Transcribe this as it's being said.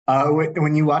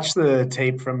When you watch the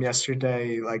tape from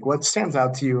yesterday, like what stands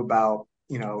out to you about,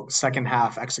 second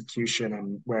half execution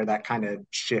and where that kind of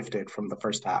shifted from the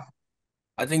first half?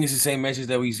 I think it's the same message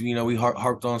that we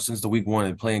harped on since the week one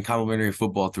and playing complementary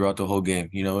football throughout the whole game.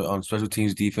 On special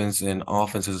teams, defense, and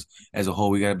offenses as a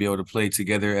whole, we got to be able to play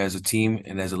together as a team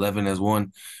and as 11 as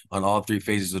one on all three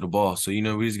phases of the ball. So,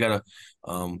 we just got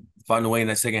to find a way in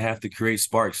that second half to create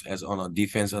sparks as on a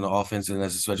defense and the offense and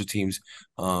as a special teams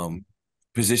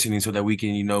positioning so that we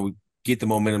can, get the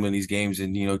momentum in these games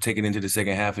and take it into the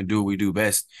second half and do what we do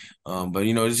best. But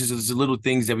it's the little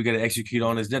things that we got to execute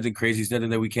on. It's nothing crazy. It's nothing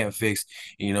that we can't fix.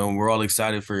 And we're all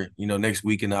excited for next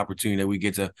week and the opportunity that we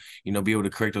get to be able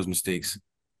to correct those mistakes.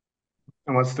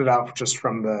 And what stood out just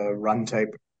from the run tape?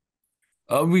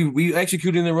 We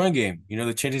executed in the run game.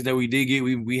 The chances that we did get,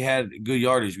 we had good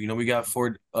yardage. We got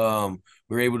four.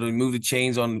 We were able to move the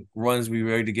chains on runs. We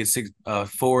were able to get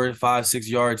 4, 5, 6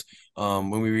 yards.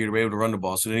 When we were able to run the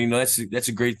ball. So that's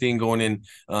a great thing going in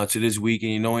to this week,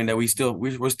 and knowing that we're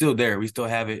still there. We still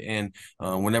have it, and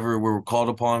whenever we're called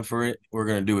upon for it, we're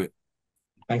gonna do it.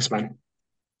 Thanks, man.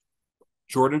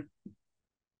 Jordan,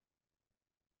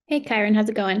 Hey, Kyren, how's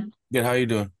it going? good. How you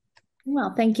doing?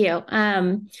 Well, thank you.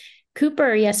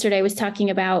 Cooper yesterday was talking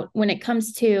about when it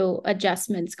comes to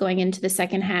adjustments going into the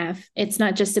second half, it's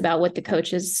not just about what the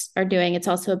coaches are doing, it's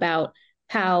also about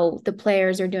how the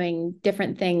players are doing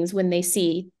different things when they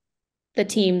see the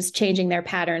teams changing their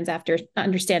patterns after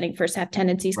understanding first half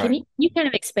tendencies. Right. Can you kind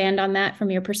of expand on that from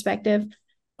your perspective?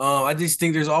 I just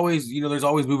think there's always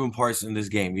moving parts in this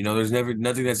game. There's never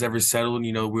nothing that's ever settled.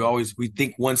 We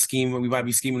think one scheme, we might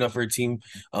be scheming up for a team,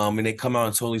 and they come out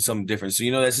and totally something different. So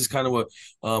that's just kind of what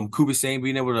Kuba's saying,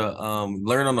 being able to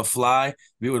learn on the fly,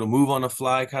 be able to move on the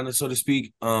fly, kind of so to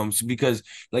speak. Because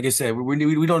like I said,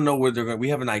 we don't know what they're going. We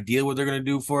have an idea what they're going to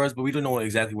do for us, but we don't know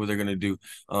exactly what they're going to do.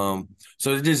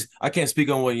 So it just I can't speak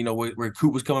on where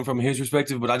Coop was coming from in his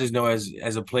perspective, but I just know as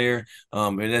a player,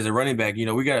 and as a running back, we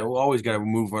always got to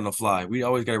move on the fly. We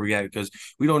always got to react because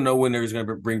we don't know when they're going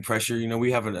to bring pressure.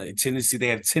 We have a tendency. They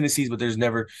have tendencies, but there's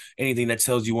never anything that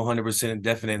tells you 100%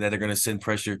 definite that they're going to send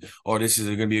pressure or this is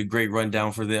going to be a great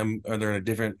rundown for them or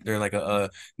they're like a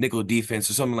nickel defense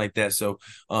or something like that. So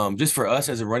just for us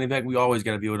as a running back, we always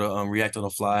got to be able to react on the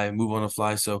fly, move on the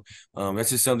fly. So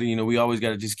that's just something we always got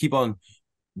to just keep on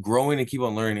growing and keep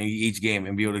on learning each game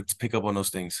and be able to pick up on those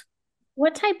things.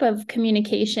 What type of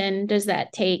communication does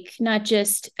that take, not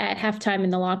just at halftime in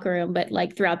the locker room, but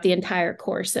like throughout the entire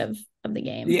course of the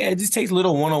game? Yeah, it just takes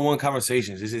little one-on-one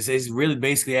conversations. It's really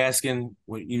basically asking,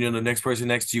 the next person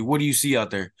next to you, what do you see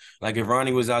out there? Like if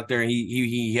Ronnie was out there and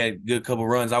he had a good couple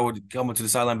runs, I would come up to the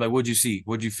sideline, like, what'd you see?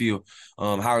 What'd you feel?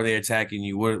 How are they attacking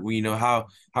you? How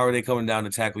are they coming down to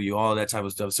tackle you? All that type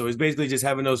of stuff. So it's basically just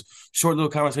having those short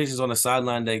little conversations on the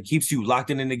sideline that keeps you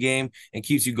locked in the game and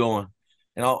keeps you going,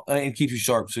 and keeps you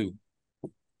sharp too.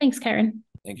 Thanks, Kyren.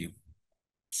 Thank you,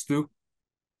 Stu.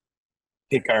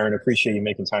 Hey, Kyron, appreciate you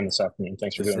making time this afternoon.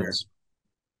 Thanks for Yes, doing sir. this.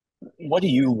 What do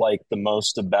you like the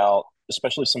most about,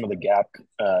 especially some of the gap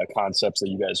concepts that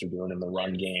you guys are doing in the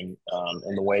run game,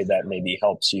 and the way that maybe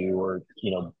helps you or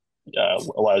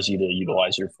allows you to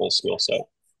utilize your full skill set as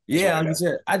Yeah, running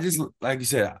back? like you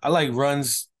said, I like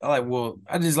runs. I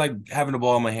just like having the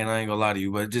ball in my hand. I ain't gonna lie to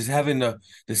you, but just having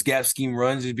this gap scheme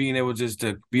runs, just being able just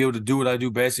to be able to do what I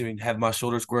do best and have my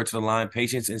shoulder square to the line,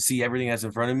 patience, and see everything that's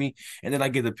in front of me, and then I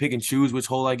get to pick and choose which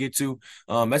hole I get to.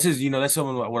 That's just that's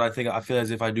something what I feel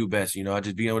as if I do best. I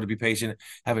just being able to be patient,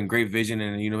 having great vision,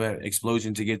 and have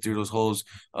explosion to get through those holes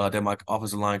that my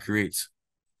offensive line creates.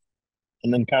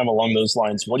 And then kind of along those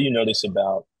lines, what do you notice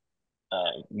about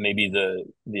maybe the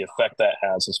effect that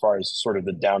has as far as sort of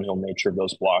the downhill nature of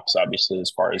those blocks, obviously,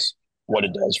 as far as what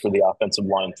it does for the offensive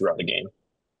line throughout the game?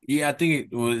 Yeah, I think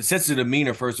it sets the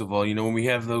demeanor, first of all. When we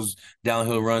have those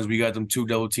downhill runs, we got them two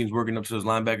double teams working up to those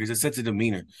linebackers. It sets a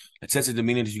demeanor. It sets a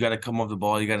demeanor that you got to come off the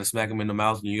ball. You got to smack them in the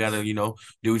mouth, and you got to,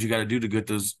 do what you got to do to get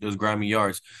those grimy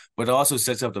yards. But it also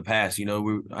sets up the pass.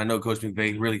 I know Coach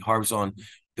McVay really harps on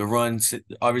the runs.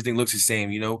 Everything looks the same,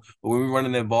 But when we're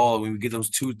running that ball, when we get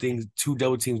those two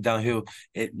double teams downhill,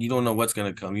 you don't know what's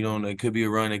going to come. You don't know. It could be a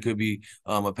run. It could be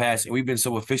a pass. And we've been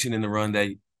so efficient in the run that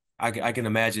I can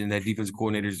imagine that defensive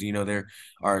coordinators, they're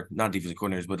are not defensive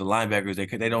coordinators, but the linebackers,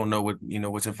 they don't know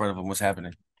what's in front of them, what's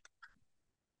happening.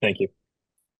 Thank you.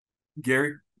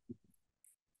 Gary,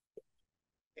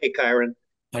 Hey, Kyron.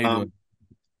 how you doing? Um,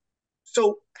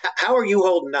 so how are you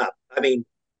holding up? I mean,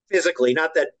 physically,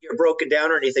 not that you're broken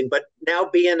down or anything, but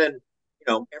now being in,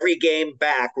 every game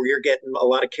back where you're getting a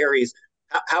lot of carries,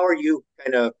 how are you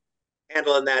kind of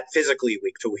handling that physically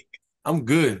week to week? I'm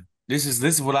good. this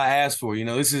is what I asked for.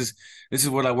 This is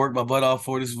what I worked my butt off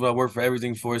for. This is what I work for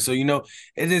everything for. So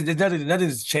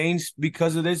nothing's changed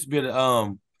because of this. But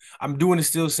I'm doing the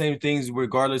still same things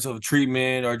regardless of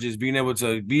treatment or just being able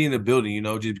to be in the building.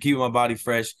 Just keeping my body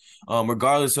fresh.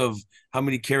 Regardless of how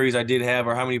many carries I did have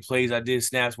or how many plays I did,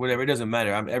 snaps, whatever. It doesn't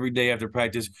matter. I'm every day after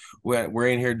practice, we're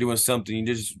in here doing something.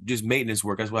 Just maintenance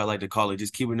work. That's what I like to call it.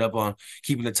 Just keeping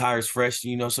the tires fresh,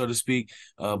 so to speak.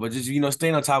 But just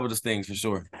staying on top of the things for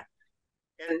sure.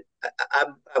 And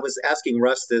I was asking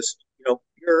Russ this.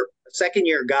 You're a second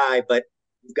year guy, but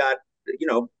you've got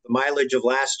the mileage of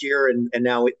last year and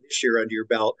now this year under your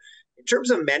belt. In terms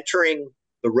of mentoring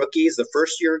the rookies, the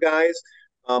first year guys,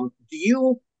 do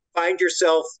you find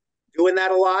yourself doing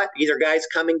that a lot? Either guys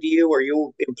coming to you or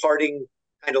you imparting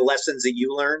kind of lessons that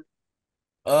you learned?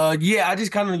 Yeah, I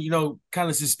just kind of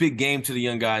just spit game to the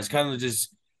young guys, kind of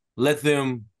just let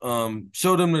them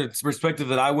show them the perspective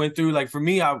that I went through. Like for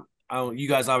me, you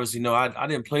guys obviously know I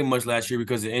didn't play much last year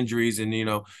because of injuries and being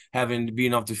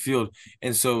off the field,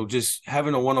 and so just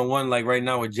having a one-on-one like right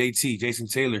now with Jason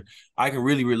Taylor, I can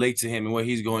really relate to him and what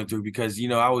he's going through because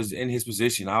I was in his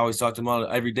position. I always talk to him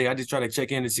every day. I just try to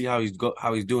check in to see how he's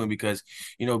doing because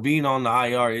being on the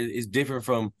IR is different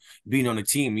from being on the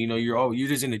team. You're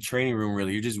just in the training room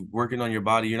really. You're just working on your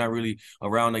body. You're not really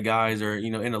around the guys or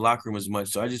in the locker room as much.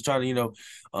 So I just try to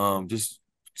just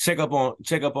check up on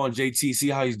JT, see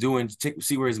how he's doing,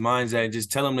 see where his mind's at, and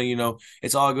just tell him that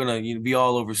it's all gonna be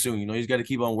all over soon. He's got to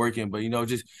keep on working, but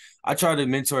just I try to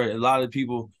mentor a lot of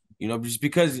people, just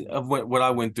because of what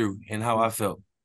I went through and how I felt.